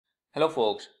Hello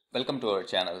folks, welcome to our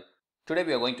channel. Today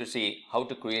we are going to see how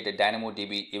to create a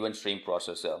DynamoDB event stream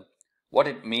processor. What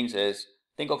it means is,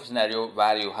 think of a scenario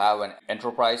where you have an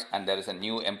enterprise and there is a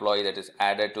new employee that is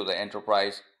added to the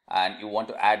enterprise, and you want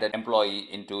to add that employee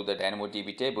into the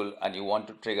DynamoDB table and you want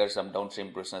to trigger some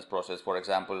downstream business process. For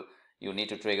example, you need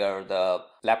to trigger the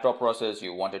laptop process,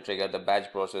 you want to trigger the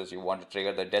badge process, you want to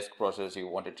trigger the desk process, you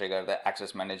want to trigger the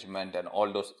access management and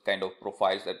all those kind of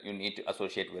profiles that you need to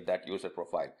associate with that user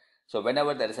profile. So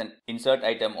whenever there is an insert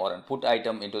item or an put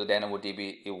item into the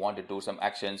DynamoDB, you want to do some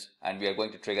actions, and we are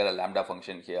going to trigger a Lambda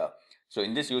function here. So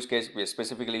in this use case, we are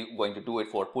specifically going to do it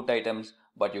for put items,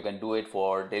 but you can do it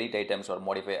for delete items or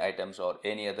modify items or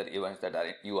any other events that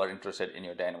you are interested in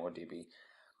your DynamoDB.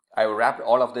 I wrapped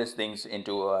all of these things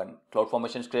into a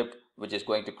CloudFormation script, which is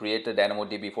going to create the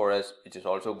DynamoDB for us, which is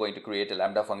also going to create a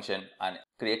Lambda function and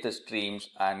create the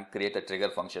streams and create a trigger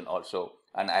function also.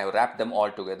 And I have wrapped them all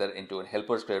together into a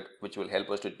helper script, which will help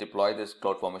us to deploy this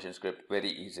CloudFormation script very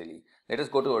easily. Let us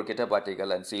go to our GitHub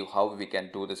article and see how we can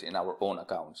do this in our own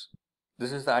accounts.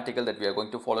 This is the article that we are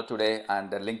going to follow today,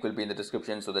 and the link will be in the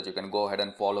description so that you can go ahead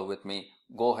and follow with me.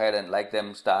 Go ahead and like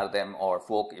them, star them, or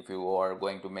folk, if you are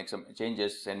going to make some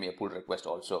changes, send me a pull request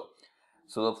also.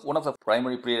 So one of the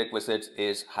primary prerequisites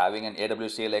is having an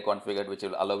AWS CLI configured, which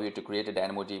will allow you to create a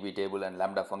DynamoDB table and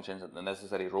Lambda functions and the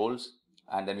necessary roles.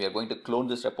 And then we are going to clone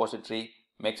this repository,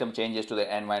 make some changes to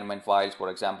the environment files, for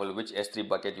example, which S3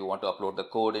 bucket you want to upload the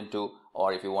code into,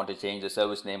 or if you want to change the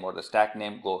service name or the stack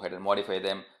name, go ahead and modify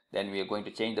them. Then we are going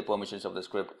to change the permissions of the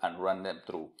script and run them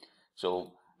through.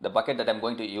 So the bucket that I'm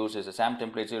going to use is a SAM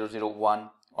template 001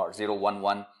 or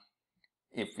 011.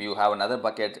 If you have another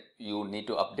bucket, you need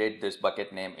to update this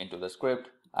bucket name into the script.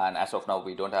 And as of now,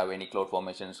 we don't have any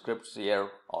CloudFormation scripts here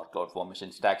or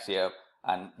CloudFormation stacks here.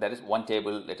 And there is one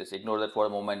table. Let us ignore that for a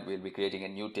moment. We'll be creating a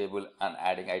new table and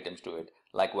adding items to it.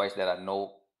 Likewise, there are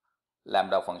no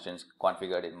Lambda functions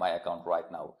configured in my account right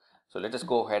now. So let us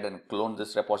go ahead and clone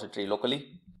this repository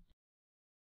locally.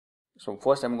 So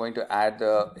first I'm going to add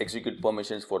the execute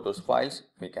permissions for those files.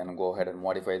 We can go ahead and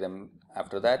modify them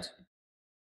after that.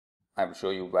 I'll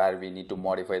show you where we need to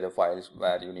modify the files,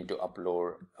 where you need to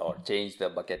upload or change the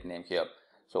bucket name here.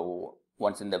 So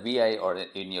once in the VI or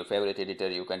in your favorite editor,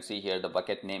 you can see here the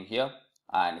bucket name here.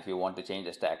 And if you want to change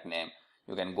the stack name,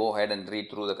 you can go ahead and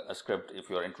read through the script if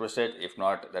you're interested. If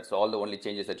not, that's all the only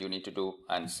changes that you need to do,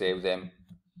 and save them.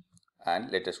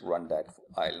 And let us run that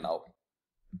file now.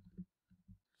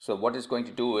 So what it's going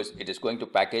to do is, it is going to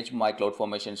package my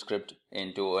CloudFormation script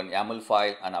into an YAML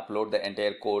file and upload the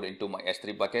entire code into my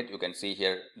S3 bucket. You can see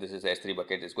here, this is the S3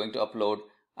 bucket. It's going to upload,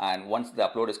 and once the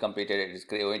upload is completed, it is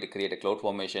going to create a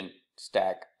CloudFormation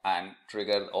stack and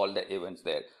trigger all the events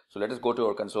there. So let us go to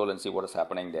our console and see what is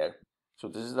happening there. So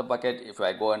this is the bucket. If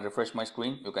I go and refresh my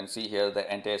screen, you can see here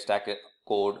the entire stack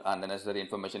code and the necessary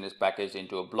information is packaged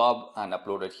into a blob and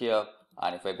uploaded here.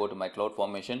 And if I go to my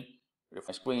CloudFormation,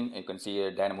 refresh screen, you can see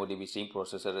here DynamoDB stream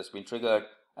processor has been triggered,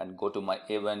 and go to my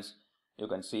events. You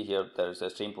can see here there is a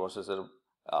stream processor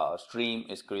stream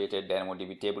is created,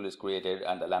 DynamoDB table is created,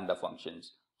 and the Lambda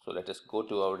functions. So let us go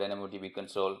to our DynamoDB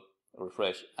console,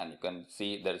 refresh, and you can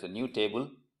see there is a new table,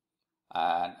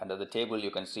 and under the table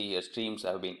you can see here streams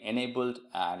have been enabled,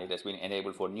 and it has been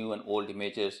enabled for new and old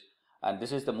images. And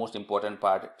this is the most important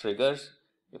part, triggers.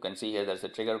 You can see here there's a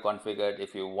trigger configured.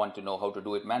 If you want to know how to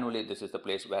do it manually, this is the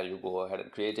place where you go ahead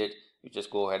and create it. You just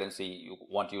go ahead and see you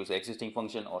want to use the existing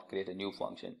function or create a new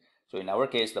function. So in our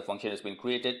case, the function has been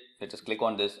created. Let us click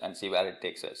on this and see where it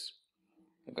takes us.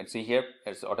 You can see here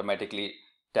it's automatically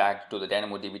tagged to the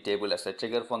DynamoDB table as a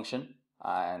trigger function,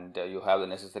 and you have the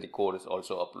necessary code is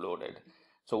also uploaded.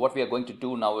 So what we are going to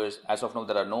do now is, as of now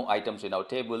there are no items in our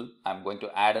table. I'm going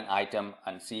to add an item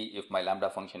and see if my Lambda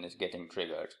function is getting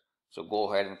triggered. So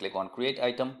go ahead and click on create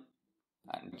item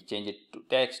and change it to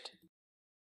text.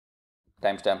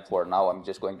 Timestamp for now, I'm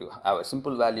just going to have a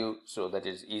simple value so that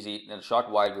it's easy. In a short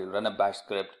while, we'll run a bash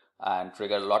script and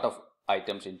trigger a lot of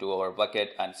items into our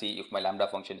bucket and see if my Lambda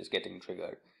function is getting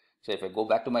triggered. So if I go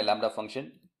back to my Lambda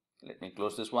function, let me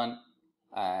close this one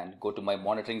and go to my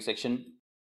monitoring section.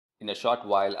 In a short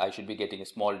while, I should be getting a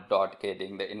small dot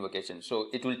getting the invocation. So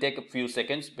it will take a few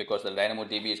seconds because the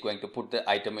DynamoDB is going to put the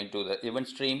item into the event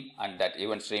stream, and that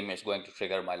event stream is going to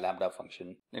trigger my Lambda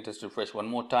function. Let us refresh one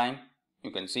more time. You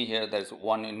can see here there's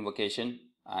one invocation,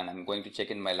 and I'm going to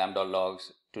check in my Lambda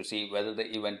logs to see whether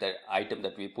the event, the item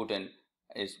that we put in,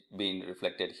 is being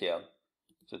reflected here.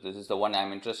 So this is the one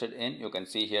I'm interested in. You can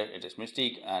see here it is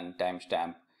Mystique and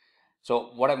timestamp.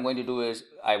 So what I'm going to do is,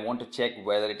 I want to check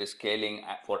whether it is scaling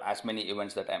for as many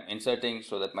events that I'm inserting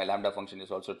so that my Lambda function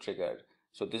is also triggered.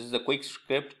 So this is a quick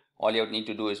script. all you need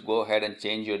to do is go ahead and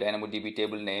change your DynamoDB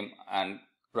table name and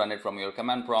run it from your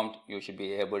command prompt. You should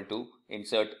be able to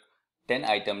insert 10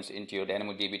 items into your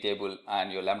DynamoDB table,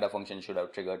 and your Lambda function should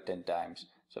have triggered 10 times.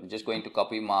 So I'm just going to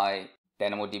copy my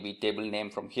DynamoDB table name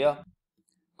from here,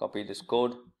 copy this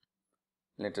code.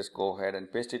 Let us go ahead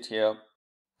and paste it here.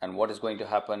 And what is going to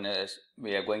happen is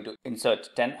we are going to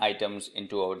insert 10 items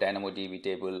into our DynamoDB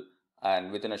table,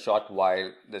 and within a short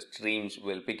while the streams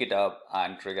will pick it up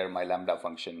and trigger my Lambda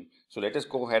function. So let us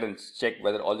go ahead and check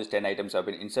whether all these 10 items have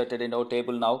been inserted in our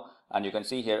table now. And you can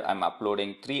see here I'm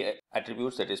uploading 3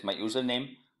 attributes, that is my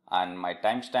username and my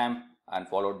timestamp, and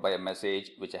followed by a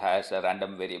message which has a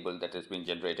random variable that has been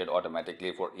generated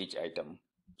automatically for each item.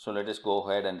 So let us go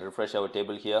ahead and refresh our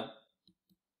table here.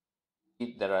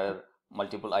 There are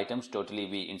multiple items. Totally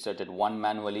we inserted 1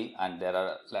 manually, and there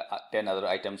are 10 other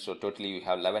items, so totally we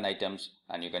have 11 items,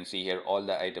 and you can see here all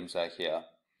the items are here.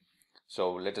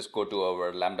 So let us go to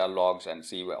our Lambda logs and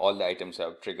see where all the items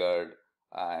have triggered,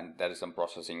 and there is some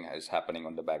processing is happening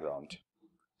on the background.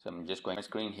 So I'm just going to my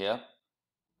screen here,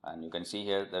 and you can see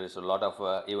here there is a lot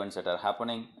of events that are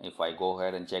happening. If I go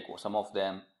ahead and check some of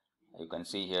them, you can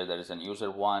see here there is an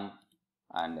user 1,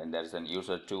 and then there is an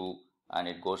user 2, and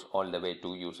it goes all the way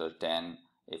to user 10.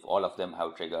 If all of them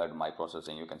have triggered my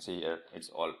processing, you can see here it's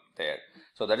all there.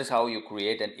 So that is how you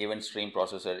create an event stream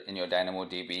processor in your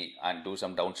DynamoDB and do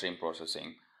some downstream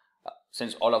processing.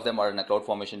 Since all of them are in a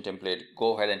CloudFormation template,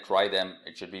 go ahead and try them.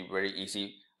 It should be very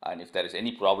easy. And if there is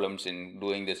any problems in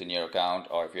doing this in your account,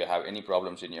 or if you have any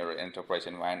problems in your enterprise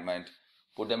environment,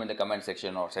 put them in the comment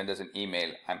section or send us an email.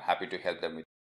 I'm happy to help them with